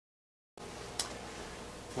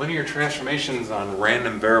Linear transformations on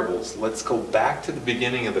random variables. Let's go back to the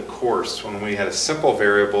beginning of the course when we had a simple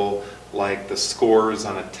variable like the scores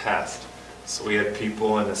on a test. So we had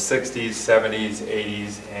people in the 60s, 70s,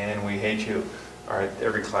 80s, and we hate you. All right,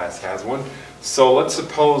 every class has one. So let's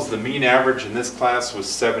suppose the mean average in this class was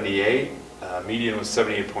 78, median was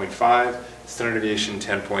 78.5, standard deviation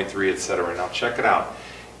 10.3, etc. Now check it out.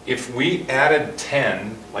 If we added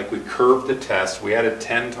 10, like we curved the test, we added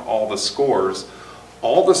 10 to all the scores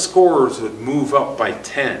would move up by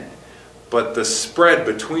 10, but the spread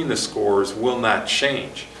between the scores will not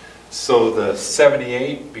change. So the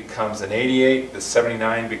 78 becomes an 88, the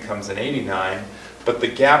 79 becomes an 89, but the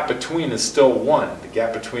gap between is still 1. The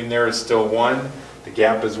gap between there is still 1, the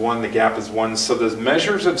gap is 1, the gap is 1. So the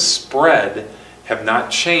measures of spread have not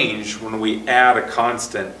changed when we add a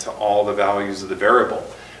constant to all the values of the variable.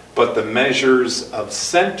 But the measures of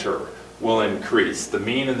center will increase. The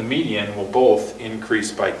mean and the median will both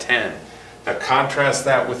increase by 10. Now contrast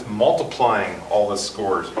that with multiplying all the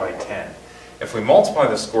scores by 10. If we multiply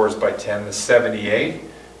the scores by 10, the 78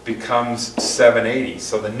 becomes 780.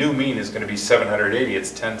 So the new mean is going to be 780.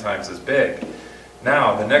 It's 10 times as big.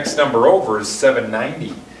 Now the next number over is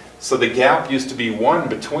 790. So the gap used to be 1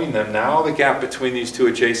 between them. Now the gap between these two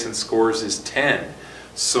adjacent scores is 10.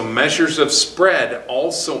 So measures of spread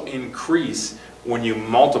also increase when you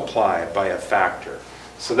multiply by a factor.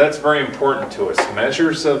 So that's very important to us.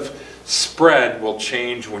 Measures of spread will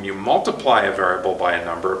change when you multiply a variable by a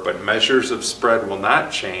number, but measures of spread will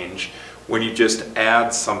not change when you just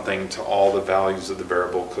add something to all the values of the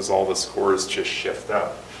variable, because all the scores just shift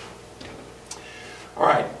up. All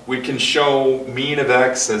right, we can show mean of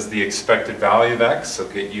x as the expected value of x, so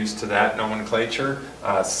get used to that nomenclature.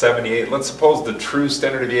 78, let's suppose the true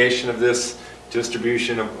standard deviation of this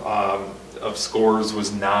distribution of scores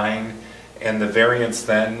was 9, and the variance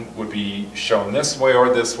then would be shown this way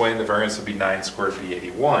or this way, and the variance would be 9 squared be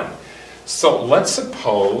 81. So let's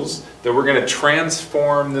suppose that we're going to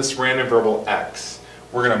transform this random variable x.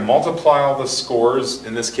 We're going to multiply all the scores,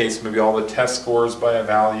 in this case maybe all the test scores by a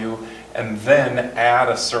value, and then add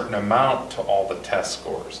a certain amount to all the test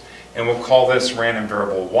scores. And we'll call this random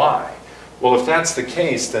variable y. Well, if that's the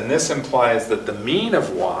case, then this implies that the mean of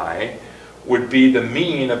y would be the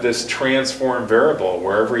mean of this transformed variable,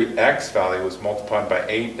 where every x value was multiplied by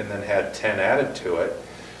 8 and then had 10 added to it.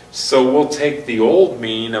 So we'll take the old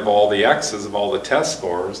mean of all the x's of all the test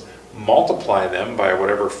scores, multiply them by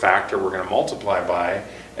whatever factor we're going to multiply by,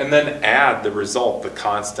 and then add the result, the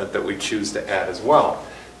constant that we choose to add as well.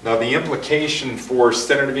 Now the implication for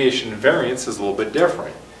standard deviation and variance is a little bit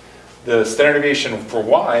different. The standard deviation for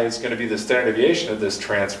y is going to be the standard deviation of this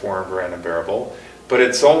transformed random variable, but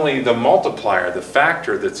it's only the multiplier, the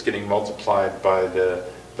factor that's getting multiplied by the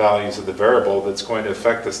values of the variable that's going to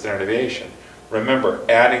affect the standard deviation. Remember,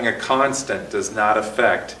 adding a constant does not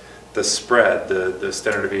affect the spread, the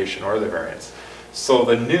standard deviation or the variance. So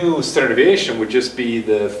the new standard deviation would just be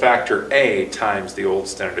the factor a times the old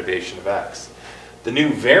standard deviation of x. The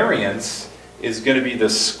new variance is going to be the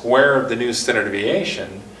square of the new standard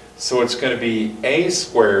deviation, so it's going to be a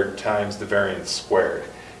squared times the variance squared.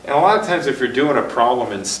 And a lot of times if you're doing a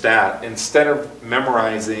problem in stat, instead of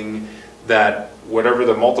memorizing that whatever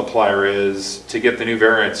the multiplier is to get the new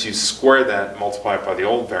variance, you square that and multiply it by the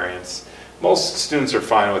old variance. Most students are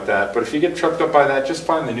fine with that, but if you get tripped up by that, just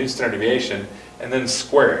find the new standard deviation and then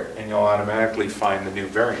square it, and you'll automatically find the new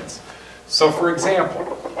variance. So for example,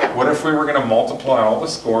 what if we were going to multiply all the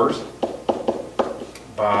scores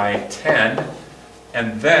by 10,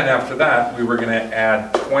 and then after that we were going to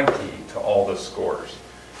add 20 to all the scores?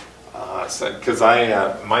 Because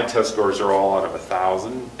my test scores are all out of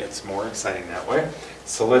 1,000. It's more exciting that way.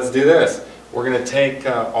 So let's do this. We're going to take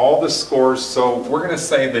all the scores. So we're going to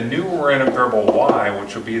say the new random variable y,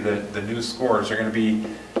 which will be the new scores, are going to be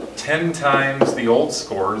 10 times the old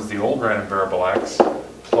scores, the old random variable x,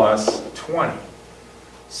 plus 20.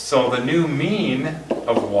 So the new mean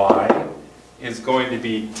of y is going to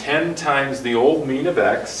be 10 times the old mean of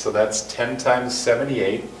x, so that's 10 times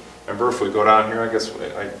 78. Remember, if we go down here, I guess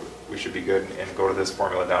we should be good and go to this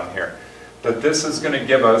formula down here. But this is going to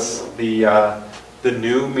give us the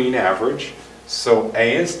new mean average. So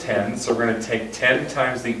a is 10, so we're going to take 10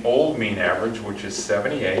 times the old mean average, which is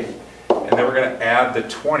 78, and then we're going to add the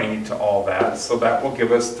 20 to all that, so that will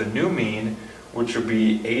give us the new mean, which would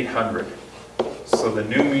be 800. So the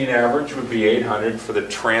new mean average would be 800 for the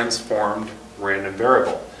transformed random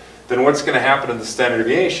variable. Then what's going to happen to the standard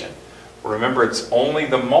deviation? Remember, it's only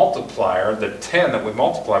the multiplier, the 10 that we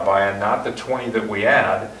multiply by, and not the 20 that we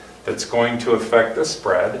add, that's going to affect the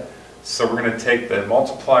spread. So we're going to take the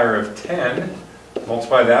multiplier of 10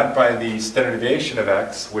 Multiply that by the standard deviation of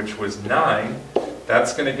x, which was 9.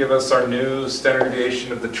 That's going to give us our new standard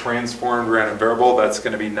deviation of the transformed random variable. That's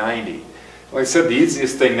going to be 90. Like I said, the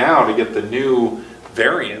easiest thing now to get the new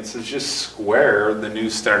variance is just square the new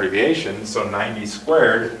standard deviation. So 90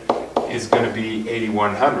 squared is going to be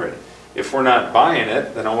 8100. If we're not buying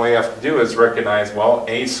it, then all we have to do is recognize, well,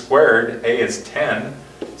 a squared, a is 10,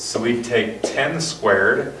 so we take 10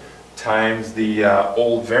 squared times the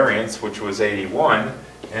old variance, which was 81,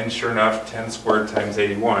 and sure enough, 10 squared times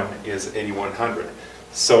 81 is 8100.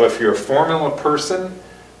 So if you're a formula person,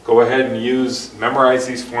 go ahead and memorize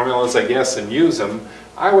these formulas, I guess, and use them.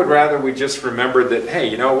 I would rather we just remember that, hey,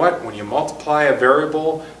 you know what, when you multiply a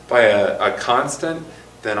variable by a constant,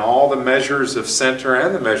 then all the measures of center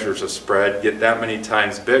and the measures of spread get that many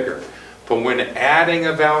times bigger. But when adding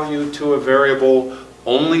a value to a variable,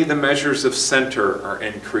 only the measures of center are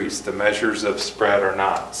increased, the measures of spread are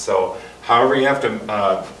not. So however you have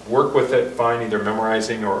to work with it, fine, either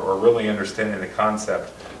memorizing or really understanding the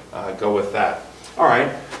concept, go with that. All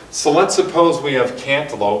right, so let's suppose we have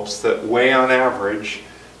cantaloupes that weigh on average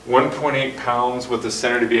 1.8 pounds with a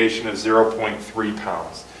standard deviation of 0.3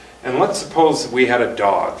 pounds. And let's suppose we had a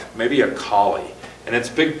dog, maybe a collie, and its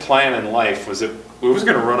big plan in life was it was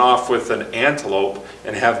going to run off with an antelope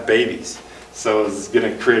and have babies. So it was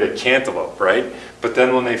going to create a cantaloupe, right? But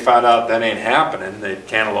then when they found out that ain't happening, the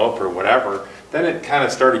cantaloupe or whatever, then it kind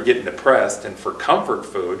of started getting depressed, and for comfort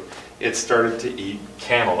food, it started to eat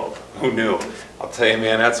cantaloupe. Who knew? I'll tell you,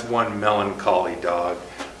 man, that's one melancholy dog.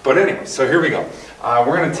 But anyway, so here we go.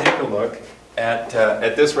 We're going to take a look at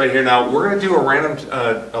this right here. Now, we're going to do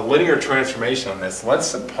a linear transformation on this. Let's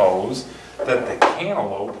suppose that the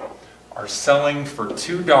cantaloupe are selling for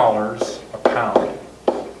 $2 a pound.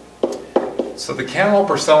 So the cantaloupe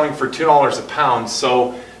are selling for $2 a pound.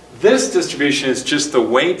 So this distribution is just the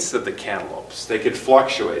weights of the cantaloupes. They could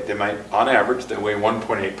fluctuate. They might, on average, they weigh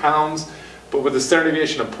 1.8 pounds, but with a standard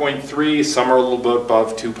deviation of 0.3, some are a little bit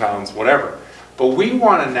above 2 pounds, whatever. But we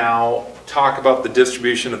want to now talk about the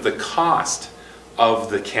distribution of the cost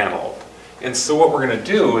of the cantaloupe. And so what we're going to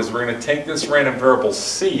do is we're going to take this random variable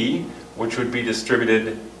c, which would be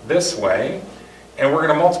distributed this way, and we're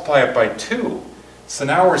going to multiply it by 2. So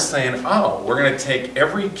now we're saying, oh, we're going to take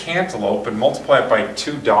every cantaloupe and multiply it by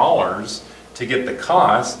 $2 to get the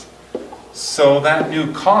cost. So that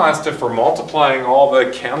new cost, if we're multiplying all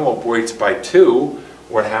the cantaloupe weights by 2,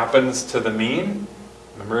 what happens to the mean?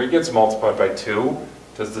 Remember, it gets multiplied by 2.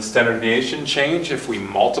 Does the standard deviation change if we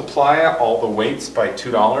multiply all the weights by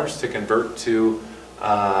 $2 to convert to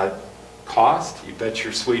cost? You bet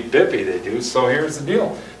your sweet bippy they do. So here's the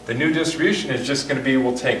deal. The new distribution is just going to be,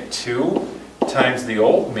 we'll take 2 times the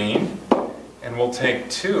old mean, and we'll take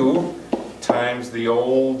 2 times the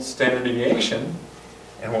old standard deviation.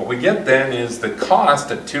 And what we get then is the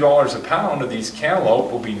cost at $2 a pound of these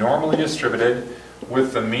cantaloupe will be normally distributed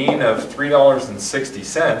with the mean of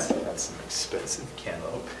 $3.60, that's an expensive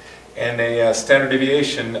cantaloupe, and a standard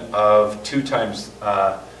deviation of 2 times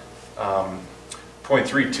 0.3,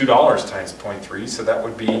 $2 times 0.3, so that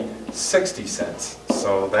would be 60 cents.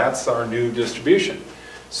 So that's our new distribution.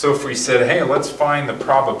 So if we said, hey, let's find the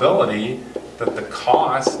probability that the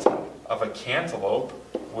cost of a cantaloupe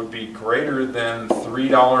would be greater than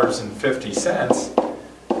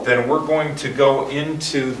 $3.50, then we're going to go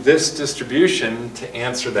into this distribution to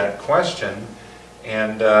answer that question,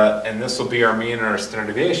 and this will be our mean and our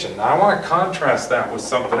standard deviation. Now I want to contrast that with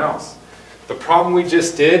something else. The problem we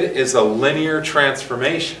just did is a linear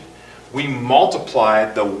transformation. We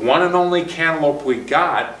multiplied the one and only cantaloupe we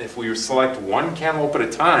got. If we select one cantaloupe at a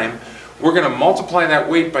time, we're going to multiply that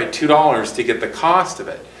weight by $2 to get the cost of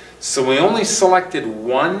it. So we only selected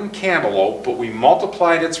one cantaloupe, but we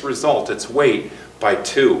multiplied its result, its weight, by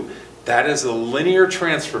 2. That is a linear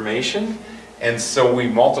transformation, and so we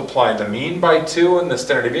multiplied the mean by 2 and the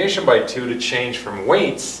standard deviation by 2 to change from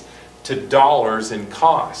weights to dollars in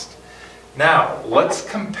cost. Now, let's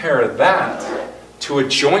compare that to a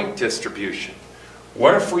joint distribution.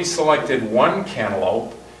 What if we selected one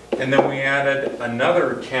cantaloupe and then we added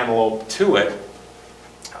another cantaloupe to it?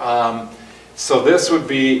 So this would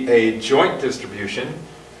be a joint distribution,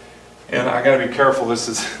 and I got to be careful. This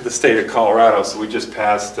is the state of Colorado, so we just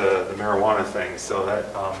passed the marijuana thing. So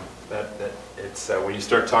it's when you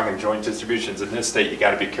start talking joint distributions in this state, you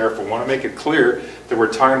got to be careful. We want to make it clear that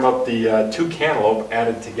we're talking about the 2 cantaloupe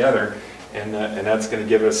added together, and that's going to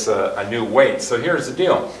give us a new weight. So here's the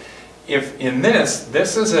deal. If in this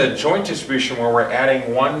is a joint distribution where we're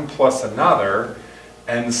adding one plus another,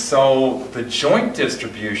 and so the joint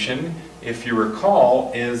distribution, if you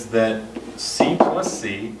recall, is that C plus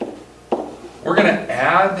C, we're going to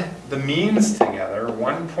add the means together,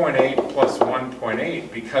 1.8 plus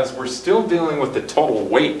 1.8 because we're still dealing with the total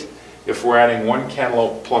weight. If we're adding one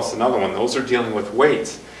cantaloupe plus another one, those are dealing with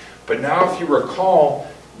weights. But now if you recall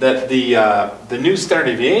that the new standard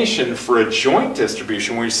deviation for a joint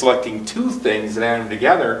distribution, where you're selecting two things and adding them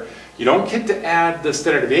together, you don't get to add the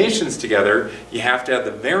standard deviations together, you have to add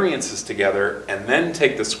the variances together and then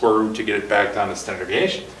take the square root to get it back down to standard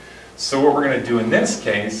deviation. So what we're going to do in this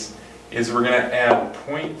case is we're going to add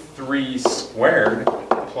 0.3 squared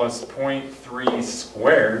plus 0.3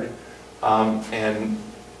 squared, and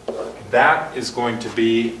that is going to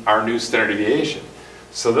be our new standard deviation.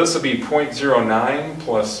 So this will be 0.09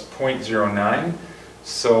 plus 0.09.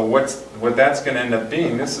 So what that's going to end up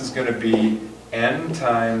being, this is going to be n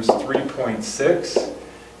times 3.6,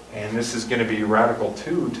 and this is going to be radical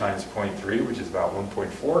 2 times 0.3, which is about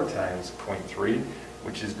 1.4 times 0.3,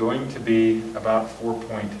 which is going to be about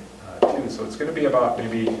 4.2. So it's going to be about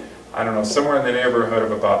maybe, I don't know, somewhere in the neighborhood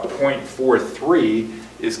of about 0.43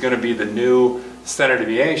 is going to be the new standard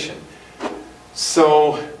deviation.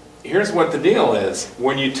 So here's what the deal is.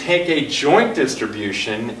 When you take a joint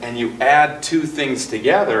distribution and you add two things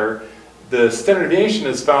together, the standard deviation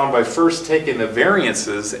is found by first taking the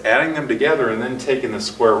variances, adding them together, and then taking the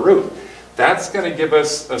square root. That's going to give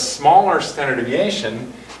us a smaller standard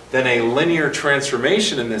deviation than a linear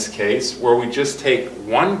transformation in this case, where we just take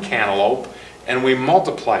one cantaloupe and we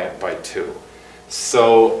multiply it by 2.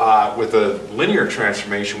 So with a linear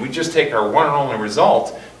transformation, we just take our one and only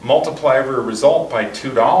result, multiply every result by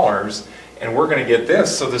 $2, and we're going to get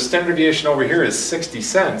this. So the standard deviation over here is 60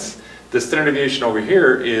 cents. The standard deviation over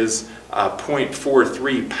here is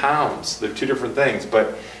 0.43 pounds. They're two different things,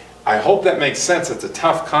 but I hope that makes sense. It's a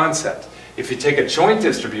tough concept. If you take a joint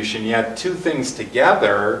distribution, you add two things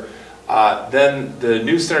together, then the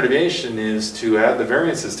new standard deviation is to add the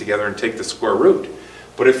variances together and take the square root.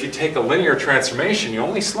 But if you take a linear transformation, you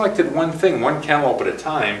only selected one thing, one cantaloupe at a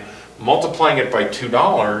time, multiplying it by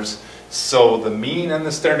 $2, so the mean and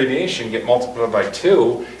the standard deviation get multiplied by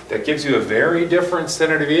 2. That gives you a very different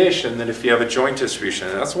standard deviation than if you have a joint distribution.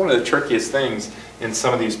 And that's one of the trickiest things in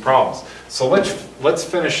some of these problems. So let's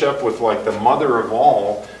finish up with like the mother of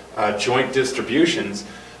all joint distributions.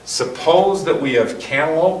 Suppose that we have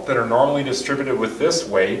cantaloupe that are normally distributed with this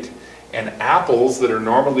weight, and apples that are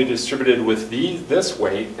normally distributed with this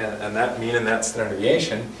weight, and that mean and that standard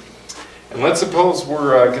deviation. And let's suppose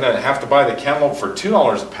we're going to have to buy the cantaloupe for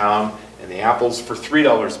 $2 a pound and the apples for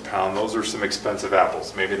 $3 a pound. Those are some expensive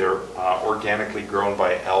apples. Maybe they're organically grown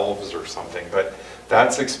by elves or something, but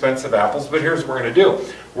that's expensive apples. But here's what we're going to do.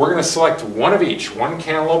 We're going to select one of each, one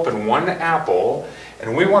cantaloupe and one apple,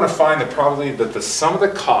 and we want to find the probability that the sum of the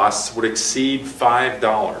costs would exceed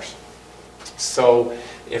 $5. So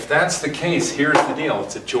if that's the case, here's the deal.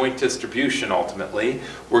 It's a joint distribution ultimately.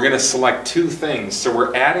 We're going to select two things. So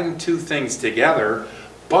we're adding two things together,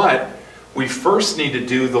 but we first need to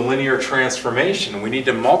do the linear transformation. We need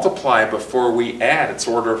to multiply before we add. Its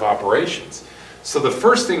order of operations. So the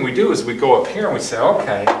first thing we do is we go up here and we say,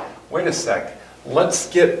 okay, wait a sec. Let's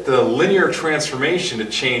get the linear transformation to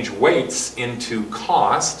change weights into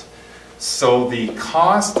cost. So the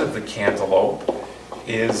cost of the cantaloupe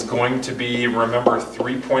is going to be, remember,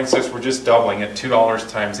 3.6, we're just doubling it, $2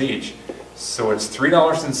 times each. So it's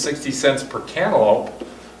 $3.60 per cantaloupe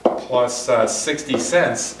plus 60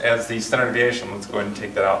 cents as the standard deviation. Let's go ahead and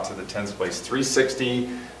take that out to the tens place.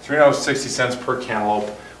 $3.60 per cantaloupe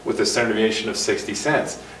with a standard deviation of 60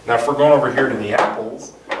 cents. Now if we're going over here to the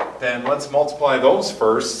apples, then let's multiply those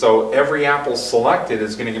first. So every apple selected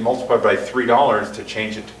is going to get multiplied by $3 to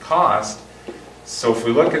change it to cost. So if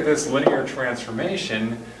we look at this linear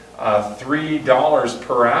transformation, $3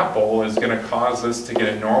 per apple is going to cause us to get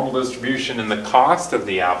a normal distribution in the cost of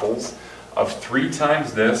the apples of 3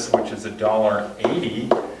 times this, which is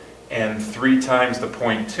 $1.80, and 3 times the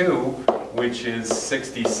 0.2, which is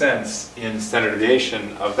 60 cents in standard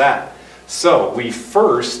deviation of that. So we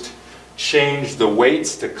first change the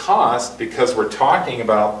weights to cost because we're talking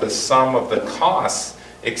about the sum of the costs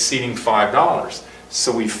exceeding $5.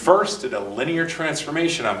 So we first did a linear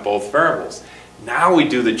transformation on both variables. Now we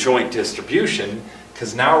do the joint distribution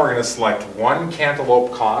because now we're going to select one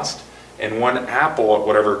cantaloupe cost and one apple at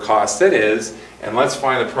whatever cost it is, and let's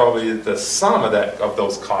find the probability that the sum of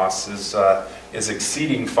those costs is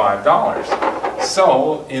exceeding $5.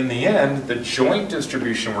 So in the end, the joint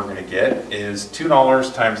distribution we're going to get is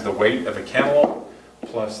 $2 times the weight of a cantaloupe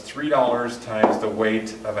plus $3 times the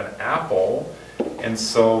weight of an apple. And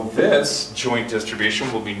so this joint distribution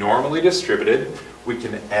will be normally distributed. We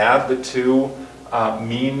can add the two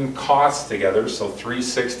mean costs together. So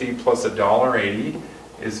 $3.60 plus $1.80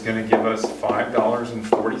 is going to give us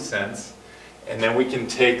 $5.40. And then we can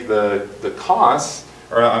take the costs,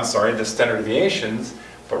 or I'm sorry, the standard deviations,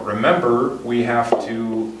 but remember we have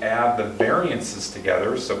to add the variances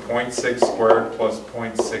together, so 0.6 squared plus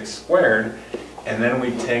 0.6 squared, and then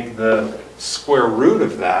we take the square root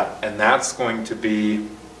of that, and that's going to be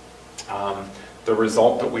the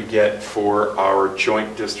result that we get for our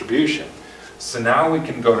joint distribution. So now we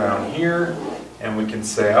can go down here and we can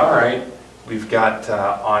say, all right, we've got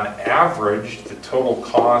on average the total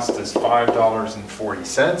cost is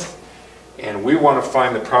 $5.40, and we want to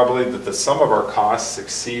find the probability that the sum of our costs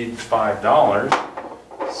exceed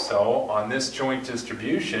 $5. So on this joint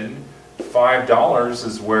distribution, $5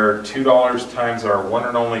 is where $2 times our one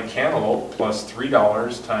and only cantaloupe plus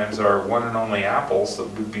 $3 times our one and only apple, so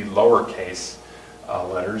it would be lowercase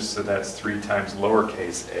letters, so that's 3 times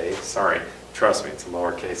lowercase a. Sorry, trust me, it's a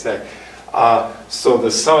lowercase a. So the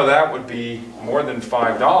sum of that would be more than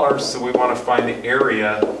 $5, so we want to find the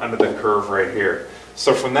area under the curve right here.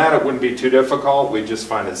 So from that, it wouldn't be too difficult. We'd just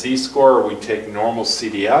find a z-score, or we'd take normal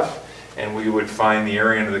CDF, and we would find the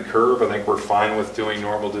area under the curve. I think we're fine with doing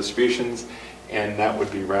normal distributions, and that would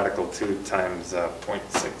be radical 2 times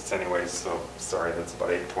 0.6 anyway, so sorry, that's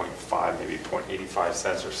about 8.5, maybe 0.85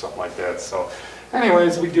 cents or something like that. So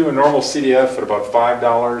anyways, we do a normal CDF at about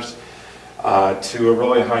 $5 to a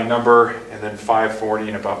really high number, and then 540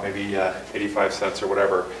 and about maybe 85 cents or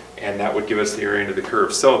whatever, and that would give us the area under the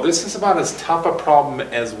curve. So this is about as tough a problem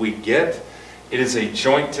as we get. It is a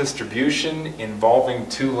joint distribution involving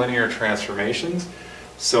 2 linear transformations.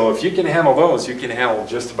 So if you can handle those, you can handle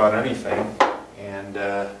just about anything, and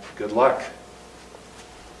good luck.